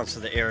upside down so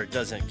the air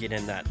doesn't get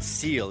in that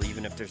seal,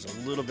 even if there's a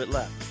little bit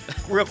left.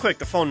 Real quick,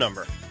 the phone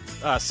number.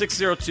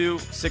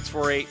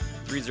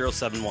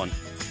 602-648-3071.